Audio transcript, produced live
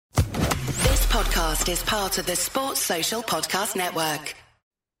podcast is part of the Sports Social Podcast Network.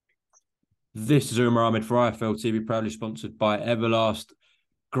 This is Umar Ahmed for IFL TV, proudly sponsored by Everlast.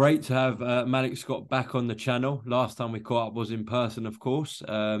 Great to have Malik Scott back on the channel. Last time we caught up was in person, of course.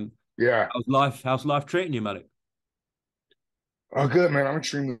 Yeah. How's life treating you, Malik? Oh, good, man. I'm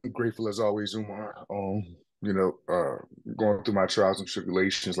extremely grateful as always, Umar. Going through my trials and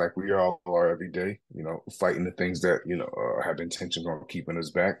tribulations like we all are every day, fighting the things that, have intentions on keeping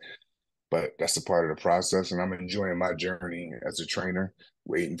us back. But that's a part of the process. And I'm enjoying my journey as a trainer,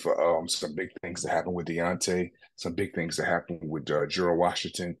 waiting for some big things to happen with Deontay, some big things to happen with Gerald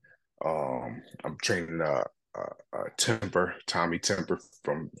Washington. I'm training Tommy Temper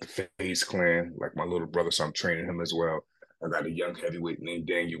from the FaZe clan, like my little brother. So I'm training him as well. I got a young heavyweight named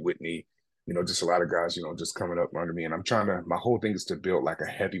Daniel Whitney, just a lot of guys, just coming up under me. And my whole thing is to build like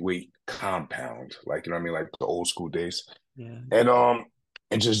a heavyweight compound, like, like the old school days. Yeah.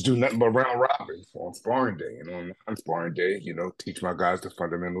 And just do nothing but round robin on sparring day. And on non-sparring day, teach my guys the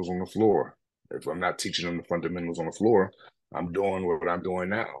fundamentals on the floor. If I'm not teaching them the fundamentals on the floor, I'm doing what I'm doing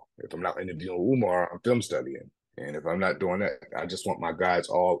now. If I'm not interviewing Umar, I'm film studying. And if I'm not doing that, I just want my guys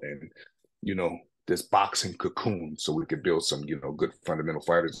all in, this boxing cocoon so we could build some, good fundamental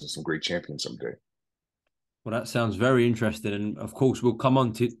fighters and some great champions someday. Well, that sounds very interesting. And of course, we'll come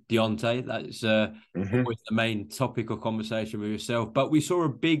on to Deontay. That's always the main topic of conversation with yourself. But we saw a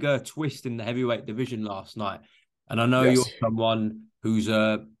bigger twist in the heavyweight division last night. And I know you're someone who's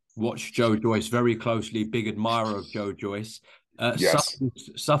watched Joe Joyce very closely, big admirer of Joe Joyce.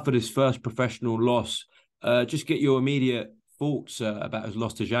 Suffered his first professional loss. Just get your immediate thoughts about his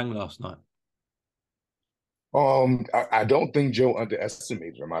loss to Zhang last night. I don't think Joe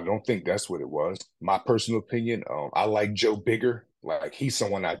underestimated him. I don't think that's what it was. My personal opinion, I like Joe bigger. Like, he's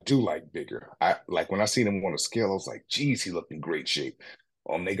someone I do like bigger. When I seen him on the scale, I was like, geez, he looked in great shape.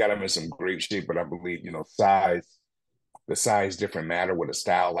 They got him in some great shape, but I believe, the size different matter with a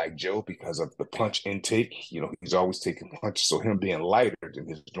style like Joe because of the punch intake. He's always taking punches, so him being lighter than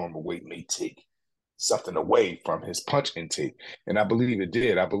his normal weight may take something away from his punch intake. And I believe it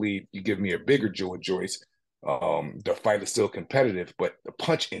did. I believe you give me a bigger Joe Joyce, the fight is still competitive, but the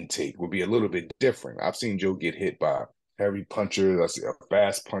punch intake will be a little bit different. I've seen Joe get hit by heavy punchers,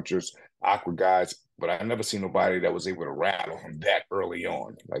 fast punchers, awkward guys, but I never seen nobody that was able to rattle him that early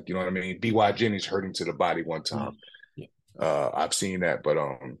on. Like, you know what I mean? B.Y. Jennings hurt him to the body one time. I've seen that, but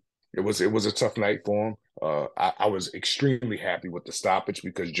it was a tough night for him. I was extremely happy with the stoppage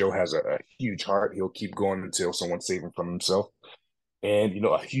because Joe has a huge heart. He'll keep going until someone saves him from himself. And,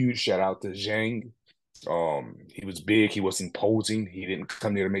 a huge shout out to Zhang. He was big. He was imposing. He didn't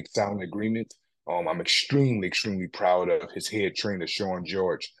come there to make silent agreements. I'm extremely, extremely proud of his head trainer, Sean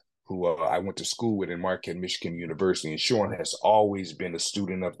George, who I went to school with in Marquette, Michigan University. And Sean has always been a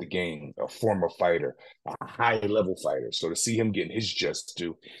student of the game, a former fighter, a high-level fighter. So to see him getting his just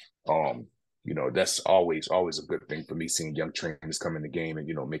due, that's always a good thing for me, seeing young trainers come in the game and,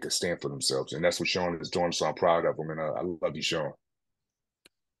 make a stand for themselves. And that's what Sean is doing, so I'm proud of him. And I love you, Sean.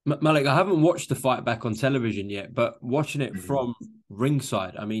 Malik, I haven't watched the fight back on television yet, but watching it from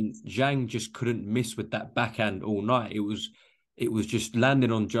ringside, I mean, Zhang just couldn't miss with that backhand all night. It was just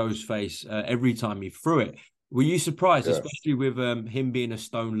landing on Joe's face every time he threw it. Were you surprised, especially with him being a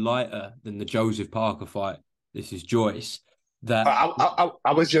stone lighter than the Joseph Parker fight? This is Joyce. That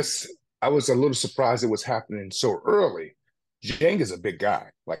I was a little surprised it was happening so early. Zhang is a big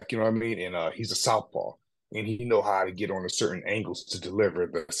guy, like, you know what I mean, and he's a southpaw. And he know how to get on a certain angles to deliver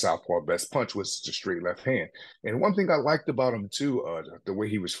the southpaw best punch with the straight left hand. And one thing I liked about him too, the way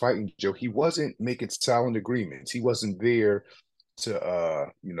he was fighting Joe, he wasn't making silent agreements. He wasn't there to,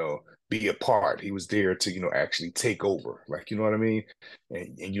 be a part. He was there to, actually take over. Like, you know what I mean?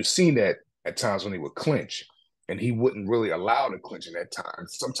 And you've seen that at times when he would clinch. And he wouldn't really allow the clinching at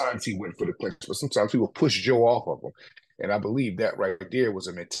times. Sometimes he went for the clinch, but sometimes he would push Joe off of him. And I believe that right there was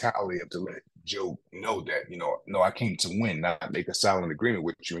a mentality of to let Joe know that, no, I came to win, not make a silent agreement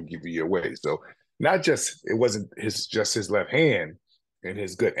with you and give you your way. So it wasn't just his left hand and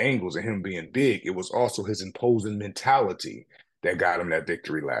his good angles and him being big. It was also his imposing mentality that got him that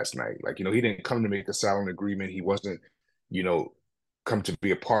victory last night. Like, he didn't come to make a silent agreement. He wasn't, come to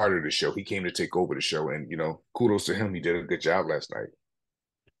be a part of the show. He came to take over the show. And, kudos to him. He did a good job last night.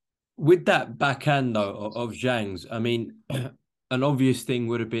 With that backhand, though, of Zhang's, I mean, an obvious thing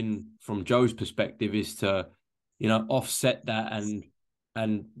would have been, from Joe's perspective, is to, offset that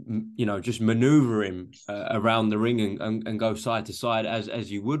and just maneuver him around the ring and go side to side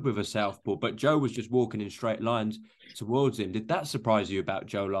as you would with a southpaw. But Joe was just walking in straight lines towards him. Did that surprise you about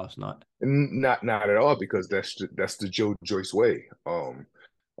Joe last night? Not at all, because that's the Joe Joyce way.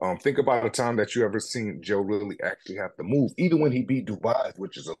 Think about a time that you ever seen Joe really actually have to move. Even when he beat Dubois,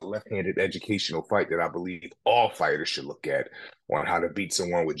 which is a left-handed educational fight that I believe all fighters should look at on how to beat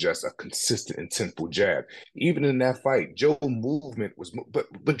someone with just a consistent, intentful jab. Even in that fight, Joe movement was,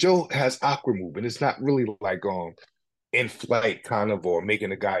 but Joe has awkward movement. It's not really like in flight kind of or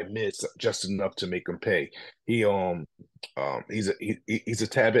making a guy miss just enough to make him pay. He's a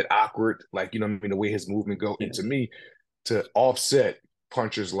tad bit awkward, like you know what I mean, the way his movement go. Yeah. And to me, to offset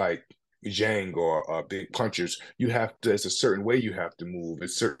punchers like Zhang or big punchers, you have to, it's a certain way you have to move,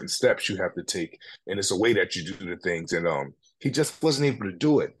 it's certain steps you have to take, and it's a way that you do the things. And he just wasn't able to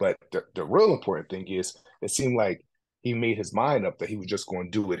do it. But the real important thing is it seemed like he made his mind up that he was just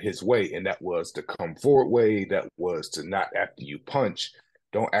going to do it his way, and that was the come forward way, that was to not after you punch.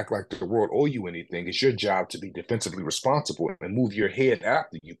 Don't act like the world owe you anything. It's your job to be defensively responsible and move your head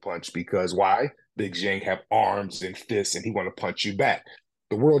after you punch, because why? Big Zhang have arms and fists and he want to punch you back.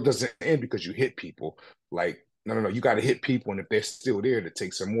 The world doesn't end because you hit people. Like, no. You got to hit people, and if they're still there to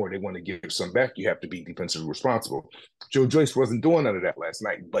take some more, they want to give some back, you have to be defensively responsible. Joe Joyce wasn't doing none of that last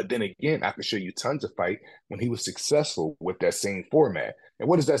night. But then again, I can show you tons of fight when he was successful with that same format. And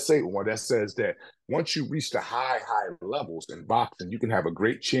what does that say? Well, that says that once you reach the high levels in boxing, you can have a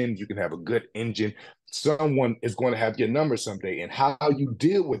great chin, you can have a good engine. Someone is going to have your number someday, and how you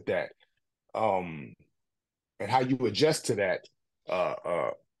deal with that, and how you adjust to that, uh,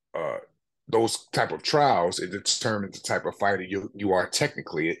 uh, uh, those type of trials, it determines the type of fighter you are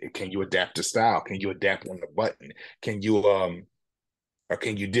technically. Can you adapt to style? Can you adapt on the button? Can you or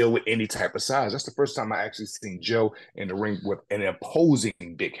can you deal with any type of size? That's the first time I actually seen Joe in the ring with an imposing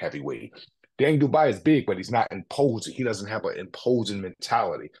big heavyweight. Dang Dubai is big, but he's not imposing. He doesn't have an imposing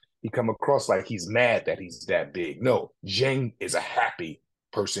mentality. He come across like he's mad that he's that big. No, Zhang is a happy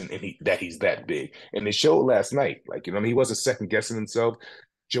person and that he's that big. And it showed last night. Like, you know, I mean, he wasn't second guessing himself.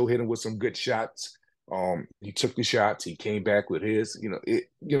 Joe hit him with some good shots. He took the shots. He came back with his.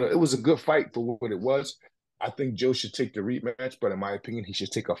 It was a good fight for what it was. I think Joe should take the rematch, but in my opinion, he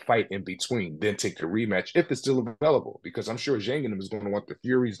should take a fight in between, then take the rematch if it's still available. Because I'm sure Zhang and him is going to want the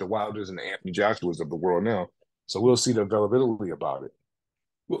Furies, the Wilders, and the Anthony Joshuas of the world now. So we'll see the availability about it.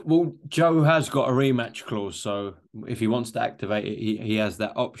 Well, Joe has got a rematch clause, so if he wants to activate it, he has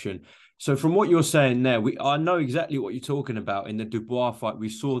that option. So from what you're saying there, I know exactly what you're talking about. In the Dubois fight, we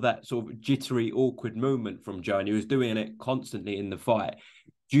saw that sort of jittery, awkward movement from Joe, and he was doing it constantly in the fight.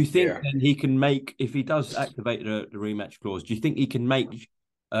 Do you think then he can make, if he does activate the rematch clause, do you think he can make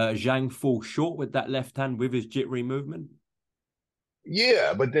Zhang fall short with that left hand with his jittery movement?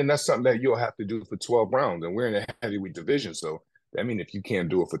 Yeah, but then that's something that you'll have to do for 12 rounds, and we're in a heavyweight division, so I mean, if you can't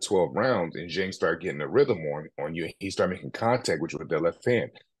do it for 12 rounds and Zhang start getting a rhythm on you, he start making contact with you with the left hand,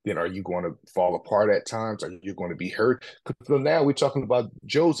 then are you going to fall apart at times? Are you going to be hurt? So now we're talking about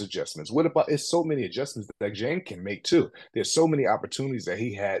Joe's adjustments. What about, it's so many adjustments that Zhang can make too. There's so many opportunities that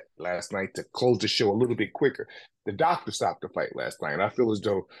he had last night to close the show a little bit quicker. The doctor stopped the fight last night, and I feel as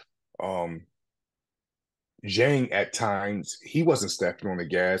though Zhang at times, he wasn't stepping on the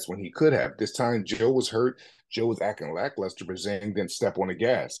gas when he could have. This time Joe was hurt. Joe was acting lackluster, but Zhang didn't step on the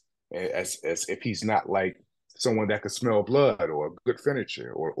gas as if he's not like someone that could smell blood or a good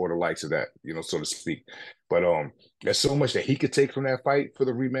finisher or the likes of that, so to speak. But there's so much that he could take from that fight for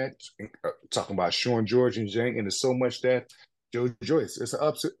the rematch. Talking about Sean George and Zhang, and there's so much that Joe Joyce.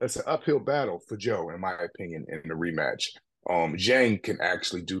 It's an uphill battle for Joe, in my opinion, in the rematch. Zhang can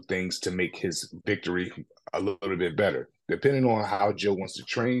actually do things to make his victory a little bit better, depending on how Joe wants to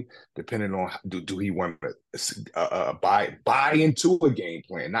train, depending on do he want to buy into a game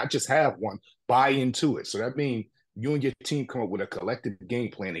plan, not just have one, buy into it. So that means you and your team come up with a collective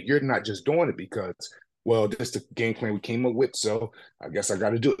game plan, and you're not just doing it because, well, this is the game plan we came up with, so I guess I got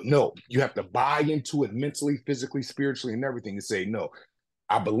to do it. No, you have to buy into it mentally, physically, spiritually, and everything, and say, no,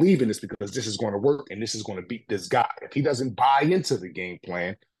 I believe in this because this is going to work and this is going to beat this guy. If he doesn't buy into the game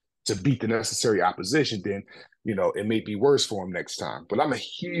plan to beat the necessary opposition, then, it may be worse for him next time. But I'm a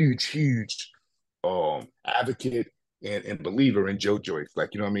huge advocate and believer in Joe Joyce.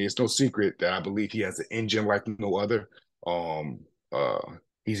 Like, I mean, it's no secret that I believe he has an engine like no other.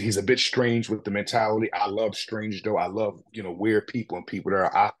 He's a bit strange with the mentality. I love strange though. I love, weird people and people that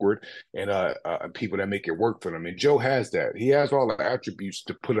are awkward and people that make it work for them. And Joe has that. He has all the attributes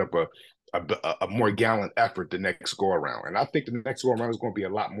to put up a more gallant effort the next go around. And I think the next go around is going to be a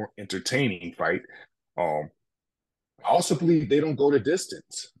lot more entertaining fight. I also believe they don't go the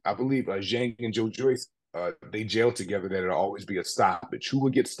distance. I believe Zhang and Joe Joyce, they jail together, that it'll always be a stoppage. Who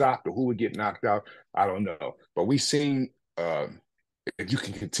would get stopped or who would get knocked out, I don't know. But we've seen if you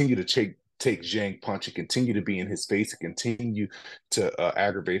can continue to take Zhang punch and continue to be in his face and continue to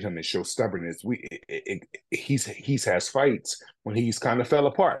aggravate him and show stubbornness. He's has fights when he's kind of fell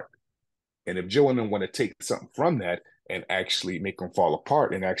apart. And if Joe and them want to take something from that and actually make him fall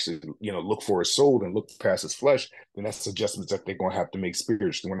apart and actually, look for his soul and look past his flesh, then that's adjustments that they're going to have to make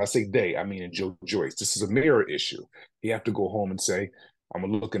spiritually. When I say they, I mean in Joe Joyce. This is a mirror issue. You have to go home and say, I'm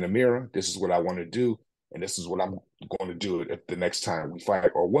going to look in the mirror. This is what I want to do. And this is what I'm going to do if the next time we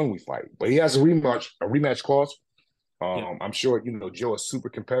fight or when we fight. But he has a rematch clause. I'm sure, Joe is super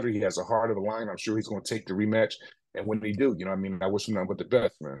competitor. He has a heart of the lion. I'm sure he's going to take the rematch. And when they do, I wish him nothing but the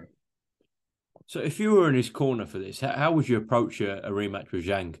best, man. So if you were in his corner for this, how would you approach a rematch with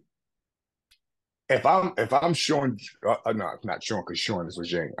Zhang? If I'm Sean, no, not Sean, because Sean is with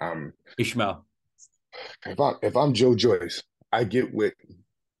Zhang. Ishmael. If I'm Joe Joyce, I get with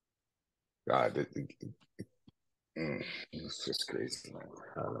God. It's just crazy, man.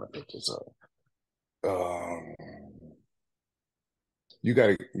 I don't know pick this up. You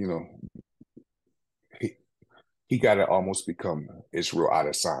gotta, he gotta almost become Israel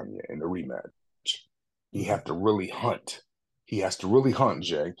Adesanya in the rematch. He have to really hunt. He has to really hunt,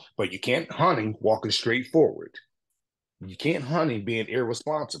 Jay. But you can't hunt him walking straight forward. You can't hunt him being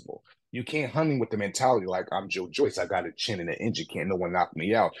irresponsible. You can't hunt him with the mentality like I'm Joe Joyce. I got a chin and an engine. Can't no one knock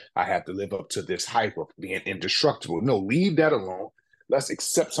me out. I have to live up to this hype of being indestructible. No, leave that alone. Let's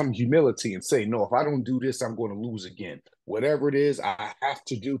accept some humility and say, no, if I don't do this, I'm going to lose again. Whatever it is I have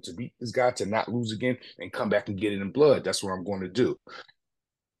to do to beat this guy to not lose again and come back and get it in blood. That's what I'm going to do.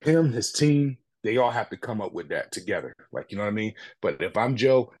 Him, his team, they all have to come up with that together. Like, you know what I mean? But if I'm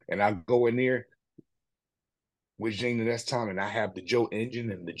Joe and I go in there with Zhang the next time and I have the Joe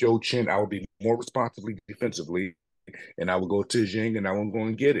engine and the Joe chin, I will be more responsibly defensively and I will go to Zhang and I will go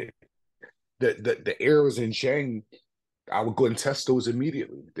and get it. The errors in Zhang, I would go and test those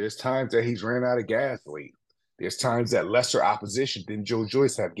immediately. There's times that he's ran out of gas late. There's times that lesser opposition than Joe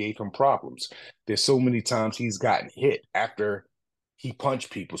Joyce have gave him problems. There's so many times he's gotten hit after he punched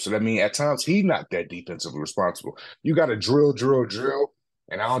people. So that means at times he's not that defensively responsible. You got to drill.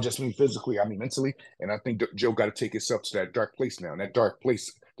 And I don't just mean physically, I mean mentally. And I think Joe got to take himself to that dark place now. And that dark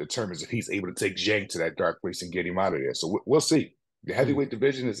place determines if he's able to take Zhang to that dark place and get him out of there. So we'll see. The heavyweight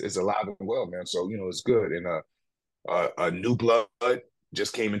division is alive and well, man. So, it's good. And a new blood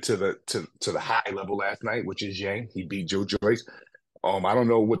just came into the high level last night, which is Zhang. He beat Joe Joyce. I don't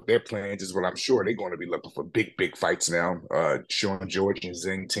know what their plans is, but I'm sure they're going to be looking for big fights now. Sean George and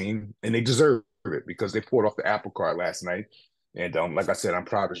Zhang team, and they deserve it because they poured off the apple cart last night. And like I said, I'm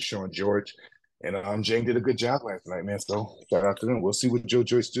proud of Sean George, and Zhang did a good job last night, man. So shout out to them. We'll see what Joe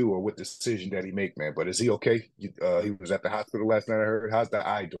Joyce do or what decision that he make, man. But is he okay? He was at the hospital last night. I heard. How's the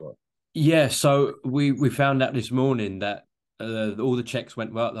eye doing? Yeah, so we found out this morning that all the checks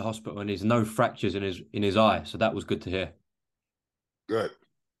went well at the hospital, and there's no fractures in his eye. So that was good to hear. Good.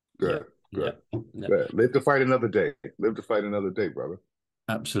 Yeah. Live to fight another day. Live to fight another day, brother.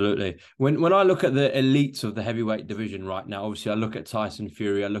 Absolutely. When I look at the elites of the heavyweight division right now, obviously I look at Tyson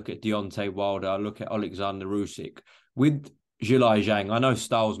Fury, I look at Deontay Wilder, I look at Alexander Usyk. With Zhilei Zhang, I know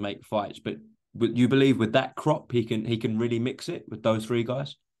styles make fights, but you believe with that crop he can really mix it with those three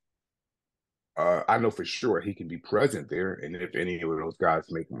guys? I know for sure he can be present there, and if any of those guys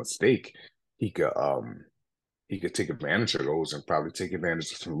make a mistake, he could take advantage of those and probably take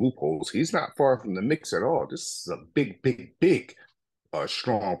advantage of some loopholes. He's not far from the mix at all. This is a big,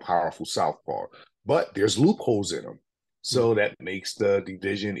 strong, powerful southpaw. But there's loopholes in him. So that makes the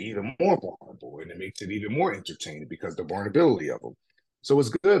division even more vulnerable, and it makes it even more entertaining because the vulnerability of them. So it's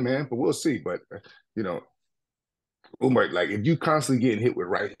good, man, but we'll see. But, Umar, like if you constantly getting hit with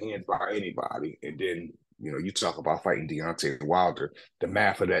right hands by anybody, and then you talk about fighting Deontay Wilder, the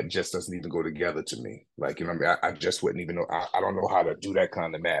math of that just doesn't even go together to me. Like, I just wouldn't even know. I don't know how to do that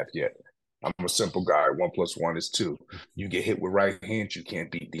kind of math yet. I'm a simple guy. 1 + 1 is 2. You get hit with right hands, you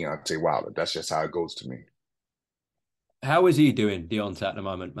can't beat Deontay Wilder. That's just how it goes to me. How is he doing, Deontay, at the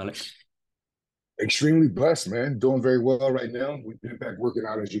moment, Malik? Extremely blessed, man. Doing very well right now. We've been back working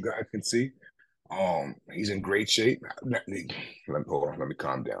out, as you guys can see. He's in great shape. Hold on, let me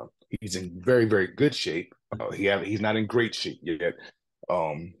calm down. He's in very good shape. He's not in great shape yet.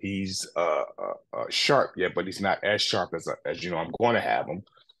 He's sharp yet, but he's not as sharp as I'm going to have him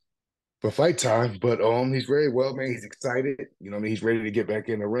for fight time. But he's very well, man. He's excited. He's ready to get back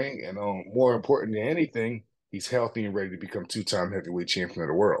in the ring, and more important than anything, he's healthy and ready to become 2-time heavyweight champion of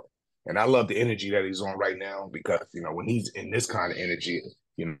the world. And I love the energy that he's on right now because when he's in this kind of energy.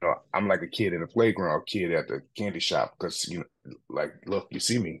 I'm like a kid in the playground, kid at the candy shop because like, look, you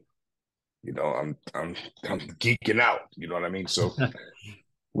see me, I'm geeking out. You know what I mean? So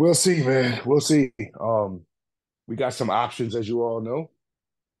We'll see, man. We'll see. We got some options, as you all know.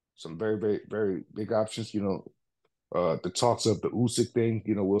 Some very, very, very big options. The talks of the Usyk thing.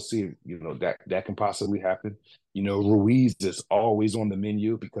 We'll see. That can possibly happen. Ruiz is always on the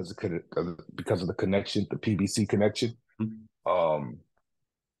menu because of the connection, the PBC connection. Um,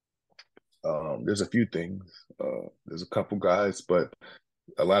 there's a few things. There's a couple guys, but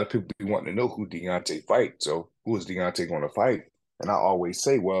a lot of people be wanting to know who Deontay fight. So who is Deontay going to fight? And I always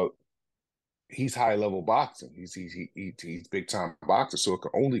say, well, he's high level boxing. He's big time boxer. So it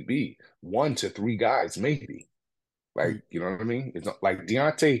can only be 1 to 3 guys, maybe. Like, you know what I mean? It's not like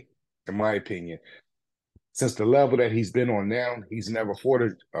Deontay, in my opinion, since the level that he's been on now, he's never fought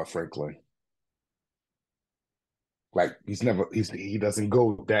a Franklin. Like he doesn't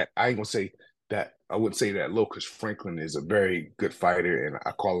go that. I ain't gonna say that. I wouldn't say that low because Franklin is a very good fighter, and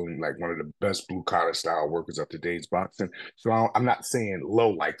I call him like one of the best blue collar style workers of today's boxing. So I'm not saying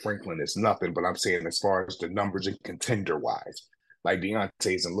low like Franklin is nothing, but I'm saying as far as the numbers and contender wise, like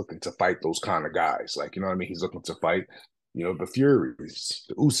Deontay isn't looking to fight those kind of guys. Like, you know what I mean? He's looking to fight, the Furies,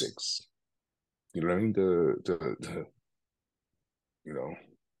 the Usyks. You know what I mean? The you know,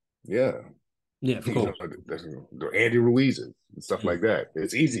 yeah. Yeah, of course. The Andy Ruizes and stuff like that.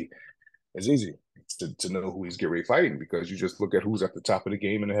 It's easy. It's easy to know who he's getting ready fighting because you just look at who's at the top of the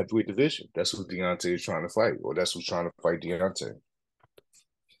game in the heavyweight division. That's who Deontay is trying to fight, or that's who's trying to fight Deontay.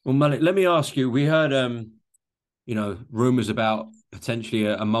 Well, Malik, let me ask you. We heard, rumors about potentially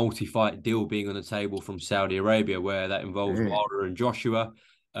a multi-fight deal being on the table from Saudi Arabia, where that involves Wilder and Joshua,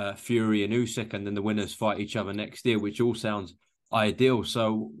 Fury and Usyk, and then the winners fight each other next year, which all sounds ideal.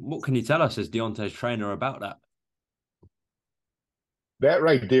 So, what can you tell us as Deontay's trainer about that? That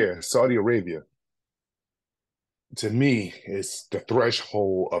right there, Saudi Arabia, to me, is the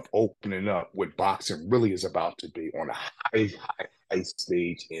threshold of opening up what boxing really is about to be on a high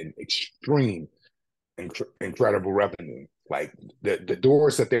stage in extreme, incredible revenue. Like the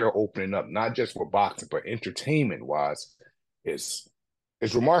doors that they're opening up, not just for boxing, but entertainment wise, is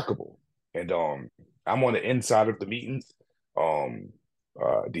remarkable. And I'm on the inside of the meetings.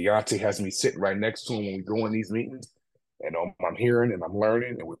 Deontay has me sitting right next to him when we go in these meetings, and I'm hearing and I'm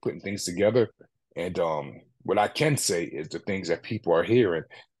learning, and we're putting things together. And what I can say is the things that people are hearing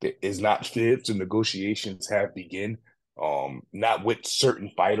is not fibs. And negotiations have begun. Not with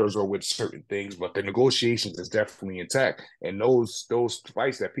certain fighters or with certain things, but the negotiations is definitely intact. And those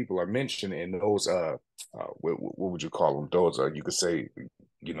fights that people are mentioning, and those what would you call them? Those you could say,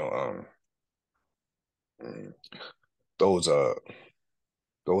 you know, those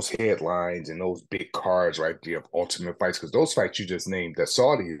those headlines and those big cards right there of ultimate fights, because those fights you just named that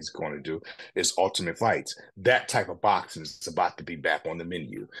Saudi is going to do is ultimate fights. That type of boxing is about to be back on the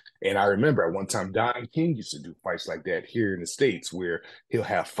menu. And I remember at one time Don King used to do fights like that here in the States where he'll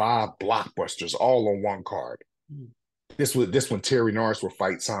have 5 blockbusters all on one card. This when Terry Norris will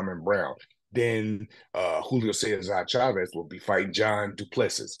fight Simon Brown. Then Julio Cesar Chavez will be fighting John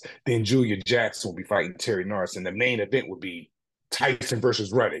Duplessis. Then Julia Jackson will be fighting Terry Norris. And the main event would be Tyson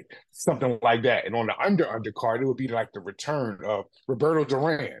versus Reddick, something like that. And on the undercard, it would be like the return of Roberto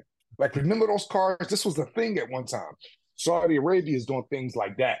Duran. Like, remember those cards? This was a thing at one time. Saudi Arabia is doing things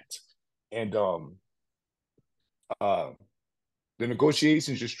like that. And the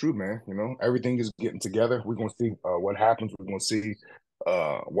negotiations is true, man. Everything is getting together. We're gonna see what happens. We're gonna see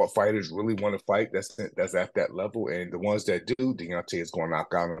what fighters really want to fight. That's at that level, and the ones that do, Deontay is going to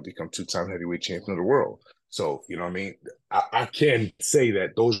knock out and become 2-time heavyweight champion of the world. So you know what I mean. I can say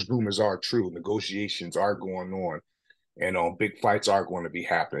that those rumors are true. Negotiations are going on, and big fights are going to be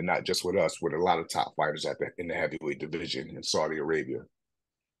happening. Not just with us, with a lot of top fighters in the heavyweight division in Saudi Arabia.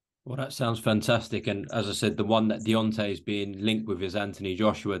 Well, that sounds fantastic. And as I said, the one that Deontay is being linked with is Anthony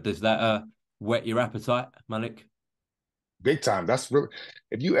Joshua. Does that whet your appetite, Malik? Big time. That's really,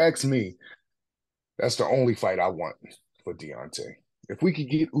 if you ask me, that's the only fight I want for Deontay. If we could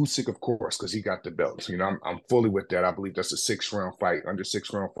get Usyk, of course, because he got the belt. I'm fully with that. I believe that's a 6-round fight, under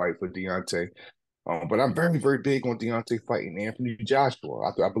 6-round fight for Deontay. But I'm very, very big on Deontay fighting Anthony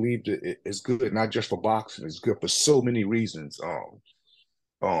Joshua. I believe that it's good, not just for boxing. It's good for so many reasons.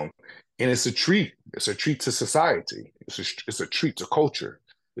 And it's a treat. It's a treat to society. It's a treat to culture.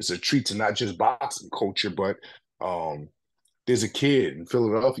 It's a treat to not just boxing culture, but there's a kid in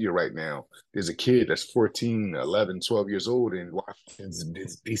Philadelphia right now. There's a kid that's 14, 11, 12 years old in Washington,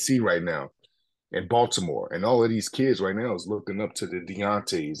 D.C. right now, in Baltimore. And all of these kids right now is looking up to the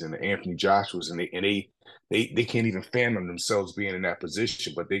Deontays and the Anthony Joshuas, and they can't even fathom themselves being in that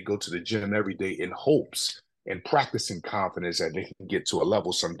position, but they go to the gym every day in hopes and practicing confidence that they can get to a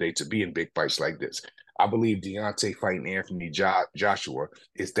level someday to be in big fights like this. I believe Deontay fighting Anthony Joshua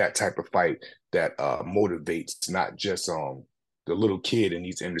is that type of fight that motivates not just the little kid in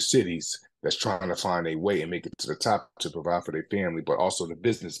these inner cities that's trying to find a way and make it to the top to provide for their family, but also the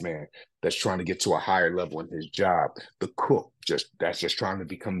businessman that's trying to get to a higher level in his job, the cook that's just trying to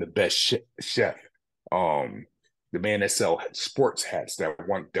become the best chef, the man that sell sports hats that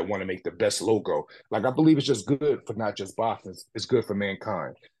want to make the best logo. Like I believe it's just good for not just boxing, it's good for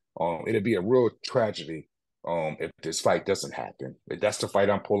mankind. It'd be a real tragedy if this fight doesn't happen. If that's the fight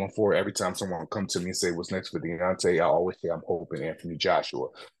I'm pulling for. Every time someone comes to me and say what's next for Deontay, I always say I'm hoping Anthony Joshua.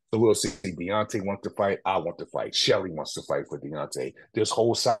 So we'll see. Deontay wants to fight. I want to fight. Shelly wants to fight for Deontay. This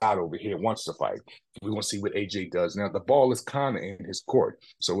whole side over here wants to fight. We want to see what AJ does. Now, the ball is kind of in his court.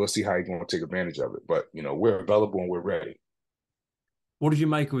 So we'll see how he's going to take advantage of it. But, we're available and we're ready. What did you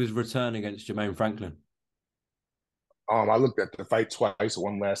make of his return against Jermaine Franklin? I looked at the fight twice,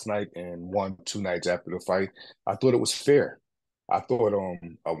 one last night and one 2 nights after the fight. I thought it was fair. I thought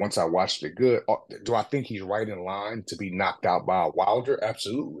once I watched it good, do I think he's right in line to be knocked out by a Wilder?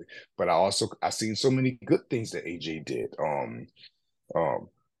 Absolutely. But I seen so many good things that AJ did.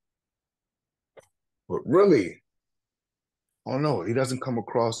 But really, I don't know. He doesn't come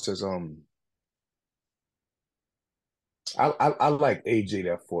across as I like AJ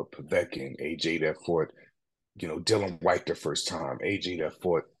that fought Povetkin, AJ that fought, Dylan White the first time, AJ that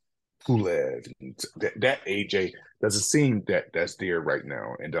fought Pulev. That AJ doesn't seem that's there right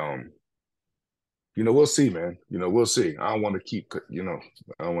now. And we'll see, man. We'll see. I don't want to keep, I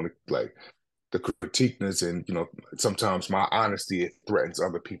don't want to like the critiqueness and sometimes my honesty it threatens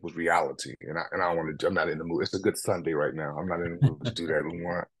other people's reality. And I don't want to. I'm not in the mood. It's a good Sunday right now. I'm not in the mood to do that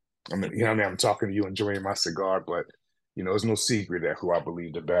anymore. I'm talking to you, enjoying my cigar, but it's no secret that who I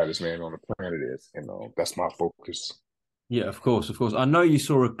believe the baddest man on the planet is, and that's my focus. Yeah, of course, of course. I know you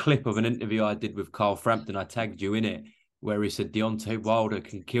saw a clip of an interview I did with Carl Frampton. I tagged you in it, where he said Deontay Wilder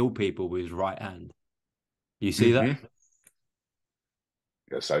can kill people with his right hand. You see that?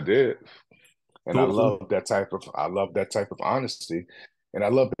 Yes, I did. And I love that type of honesty. And I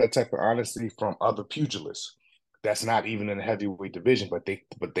love that type of honesty from other pugilists. That's not even in the heavyweight division, but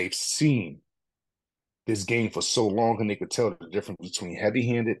they've seen this game for so long and they could tell the difference between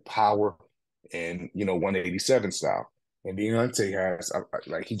heavy-handed power and 187 style. And Deontay has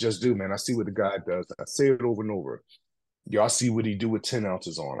like he just do, man. I see what the guy does. I say it over and over. Y'all see what he do with 10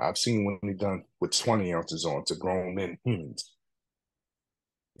 ounces on. I've seen when he done with 20 ounces on to grown men humans.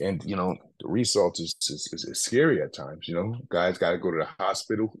 And the result is scary at times. Guys got to go to the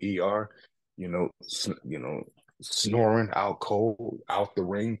hospital, ER. Snoring out cold, out the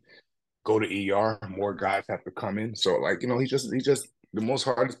ring. Go to ER. More guys have to come in. So he's just the most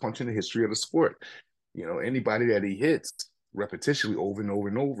hardest punch in the history of the sport. Anybody that he hits repetitionally over and over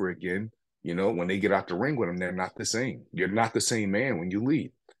and over again. When they get out the ring with him, they're not the same. You're not the same man when you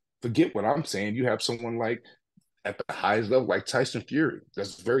leave. Forget what I'm saying. You have someone like at the highest level, like Tyson Fury,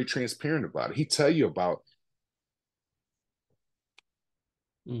 that's very transparent about it. He tell you about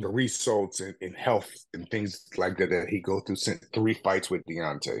the results in health and things like that he go through since 3 fights with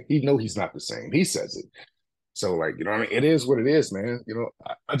Deontay. He know he's not the same. He says it. So it is what it is, man.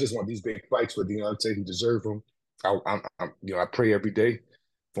 I just want these big fights for Deontay. He deserves them. I pray every day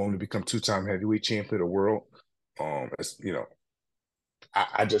for him to become 2-time heavyweight champion of the world.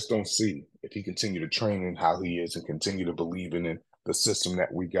 I just don't see if he continue to train in how he is and continue to believe in the system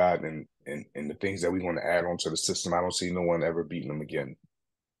that we got and the things that we want to add on to the system. I don't see no one ever beating him again.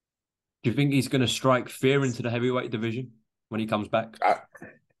 Do you think he's going to strike fear into the heavyweight division when he comes back?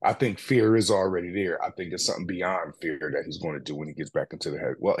 I think fear is already there. I think it's something beyond fear that he's going to do when he gets back into the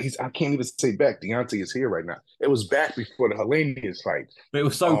head. Well, I can't even say back. Deontay is here right now. It was back before the Helenius fight. But it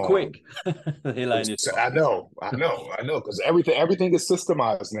was so quick. I know. Because everything is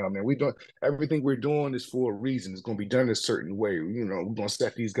systemized now, man. Everything we're doing is for a reason. It's going to be done a certain way. We're going to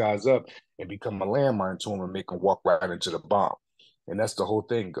set these guys up and become a landmine to them and make them walk right into the bomb. And that's the whole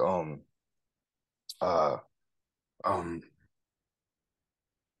thing. I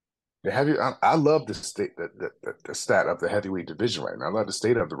love the stat of the heavyweight division right now. I love the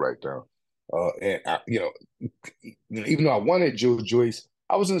state of it right now. Even though I wanted Joe Joyce,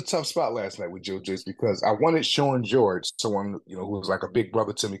 I was in a tough spot last night with Joe Joyce because I wanted Sean George, someone who was like a big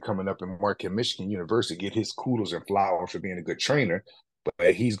brother to me coming up in Marquette, Michigan University, get his kudos and flowers for being a good trainer.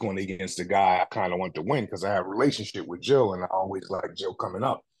 But he's going against the guy I kind of want to win because I have a relationship with Joe and I always like Joe coming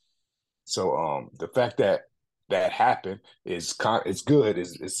up. So the fact that happened is it's good.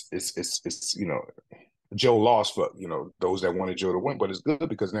 It's Joe lost for, those that wanted Joe to win, but it's good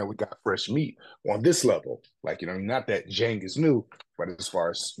because now we got fresh meat on this level. Like, not that Jang is new, but as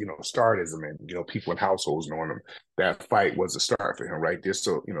far as, stardism and, people in households knowing him, that fight was a start for him right there.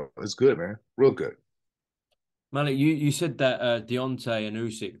 So, it's good, man. Real good. Malik, you said that Deontay and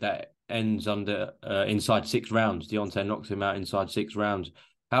Usyk, that ends under inside 6 rounds. Deontay knocks him out inside 6 rounds.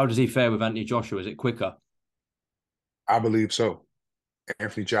 How does he fare with Anthony Joshua? Is it quicker? I believe so.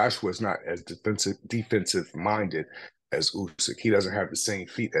 Anthony Joshua is not as defensive minded as Usyk. He doesn't have the same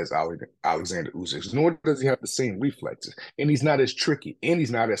feet as Alexander Usyk, nor does he have the same reflexes. And he's not as tricky, and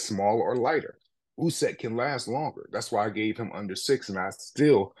he's not as small or lighter. Usyk can last longer. That's why I gave him under 6, and I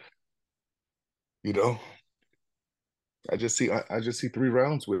still, I just see 3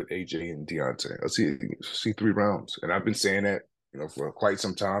 rounds with AJ and Deontay. I see 3 rounds, and I've been saying that for quite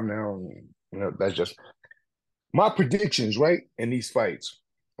some time now. And, that's just my predictions, right? In these fights,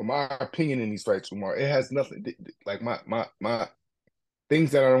 or my opinion in these fights, Umar, it has nothing like my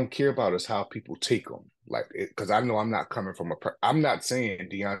things that I don't care about is how people take them. Like, because I know I'm not coming from I'm not saying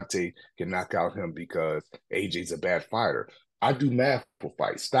Deontay can knock out him because AJ's a bad fighter. I do math for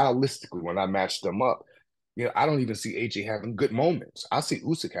fights stylistically when I match them up. I don't even see AJ having good moments. I see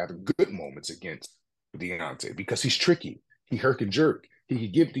Usyk having good moments against Deontay because he's tricky. He herk and jerk. He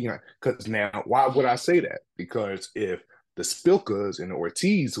could give Deontay. Because now, why would I say that? Because if the Spilkas and the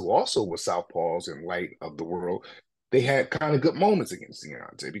Ortiz, who also were southpaws in light of the world, they had kind of good moments against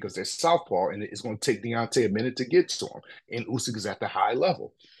Deontay because they're southpaw, and it's going to take Deontay a minute to get to him. And Usyk is at the high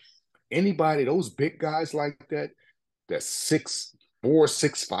level. Anybody, those big guys like that's 6'4",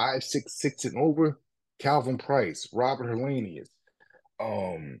 6'5", 6'6", and over, Calvin Price, Robert Helenius,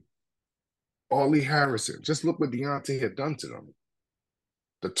 Ollie Harrison. Just look what Deontay had done to them.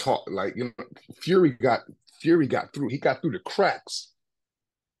 The talk, like, Fury got through. He got through the cracks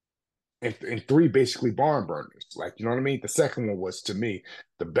in 3 basically barn burners. Like, you know what I mean? The second one was, to me,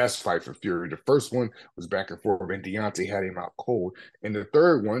 the best fight for Fury. The first one was back and forth, and Deontay had him out cold. And the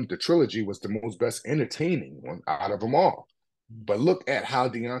third one, the trilogy, was the most best entertaining one out of them all. But look at how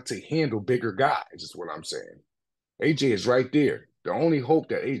Deontay handled bigger guys, is what I'm saying. AJ is right there. The only hope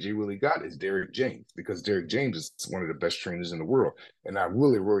that AJ really got is Derrick James, because Derrick James is one of the best trainers in the world. And I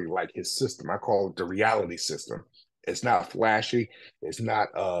really, really like his system. I call it the reality system. It's not flashy. It's not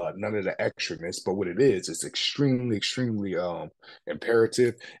none of the extraness, but what it is, it's extremely, extremely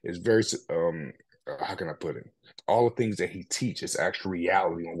imperative. It's very, how can I put it? All the things that he teaches, actual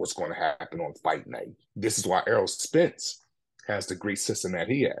reality on what's going to happen on fight night. This is why Errol Spence has the great system that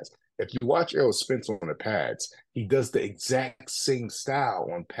he has. If you watch Errol Spence on the pads, he does the exact same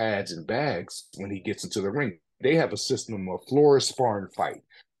style on pads and bags when he gets into the ring. They have a system of floor sparring fight.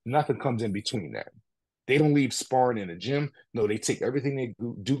 Nothing comes in between that. They don't leave sparring in the gym. No, they take everything they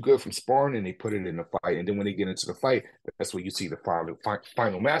do good from sparring and they put it in the fight. And then when they get into the fight, that's where you see the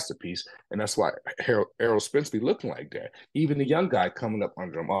final masterpiece. And that's why Errol Spence be looking like that. Even the young guy coming up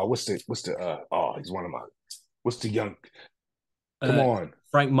under him. He's one of my, what's the young, come on.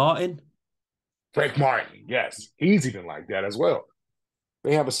 Frank Martin? Frank Martin, yes. He's even like that as well.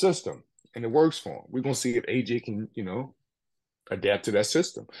 They have a system, and it works for him. We're going to see if AJ can, adapt to that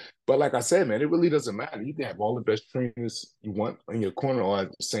system. But like I said, man, it really doesn't matter. You can have all the best trainers you want in your corner all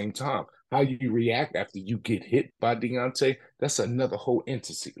at the same time. How you react after you get hit by Deontay, that's another whole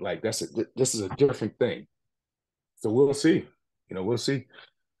entity. Like, this is a different thing. So we'll see. We'll see.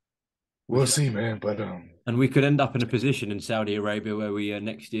 We'll see, man. But and we could end up in a position in Saudi Arabia where we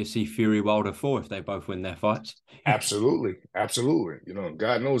next year see Fury Wilder 4 if they both win their fights. Absolutely.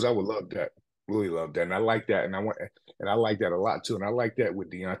 God knows I would love that. Really love that. And I like that. And I like that a lot too. And I like that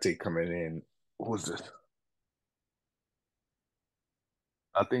with Deontay coming in. What was this?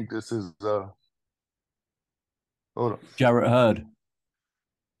 I think this is hold on. Jarrett Hurd.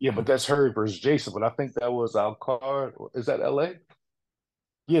 Yeah, but that's Hurd versus Jason. But I think that was our card. Is that LA?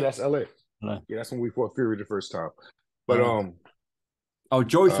 Yeah, that's LA. Yeah, that's when we fought Fury the first time. But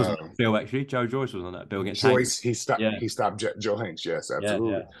Joyce was on that bill, actually. Joe Joyce was on that bill against Joyce. Hanks. He stopped Joe Hanks. Yes,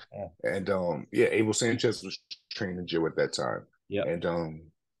 absolutely. Yeah. And Abel Sanchez was training Joe at that time. Yeah. And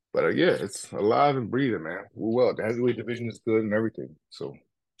it's alive and breathing, man. Well, the heavyweight division is good and everything. So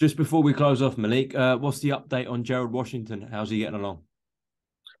just before we close off, Malik, what's the update on Gerald Washington? How's he getting along?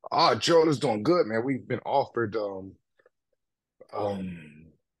 Gerald is doing good, man. We've been offered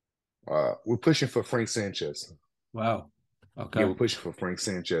we're pushing for Frank Sanchez. Wow. Okay. Yeah, we're pushing for Frank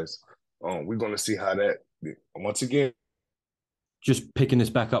Sanchez. We're going to see how that, once again. Just picking this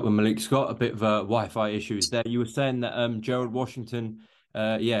back up with Malik Scott, a bit of Wi-Fi issues there. You were saying that Gerald Washington,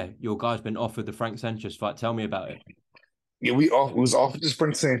 your guy's been offered the Frank Sanchez fight. Tell me about it. Yeah, we was offered this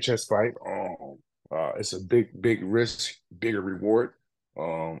Frank Sanchez fight. It's a big risk, bigger reward.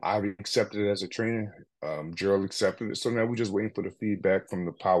 I've accepted it as a trainer. Gerald accepted it. So now we're just waiting for the feedback from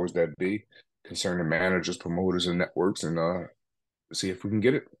the powers that be concerning managers, promoters, and networks, and see if we can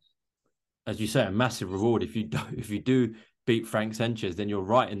get it. As you say, a massive reward. If you do beat Frank Sanchez, then you're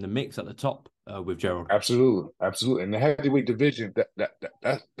right in the mix at the top with Gerald. Absolutely. And the heavyweight division,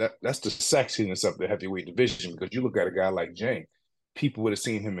 that's the sexiness of the heavyweight division, because you look at a guy like Jang, people would have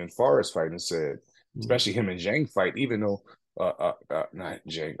seen him in Forrest fight and said, especially him and Jang fight, even though not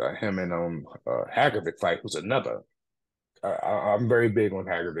Jang, him and Hagovic fight was another. I'm very big on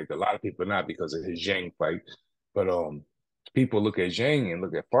Hagovic. A lot of people are not because of his Zhang fight, but people look at Zhang and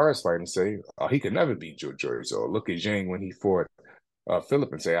look at Forrest fight and say, "Oh, he could never beat Joe Joyce." Or look at Zhang when he fought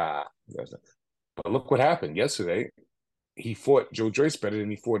Phillip and say, But look what happened yesterday. He fought Joe Joyce better than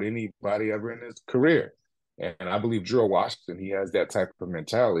he fought anybody ever in his career, and I believe Drew Washington, he has that type of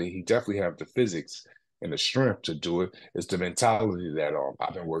mentality. He definitely have the physics and the strength to do it. It's the mentality that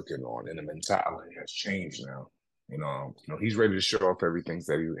I've been working on, and the mentality has changed now. You know, he's ready to show off everything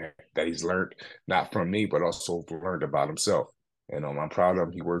that he's learned, not from me, but also learned about himself. And I'm proud of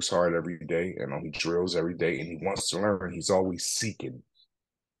him. He works hard every day, and he drills every day, and he wants to learn. He's always seeking.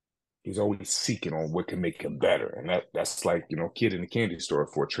 He's always seeking on what can make him better, and that's like kid in the candy store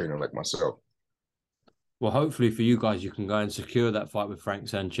for a trainer like myself. Well, hopefully for you guys, you can go and secure that fight with Frank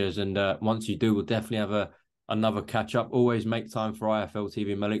Sanchez, and once you do, we'll definitely have another catch up. Always make time for IFL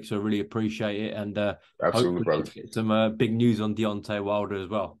TV, Malik. So I really appreciate it, and absolutely, brother. Get some big news on Deontay Wilder as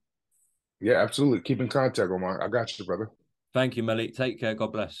well. Yeah, absolutely. Keep in contact, Omar. I got you, brother. Thank you, Malik. Take care.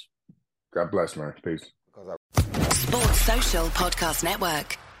 God bless. God bless, man. Peace. Sports Social Podcast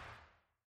Network.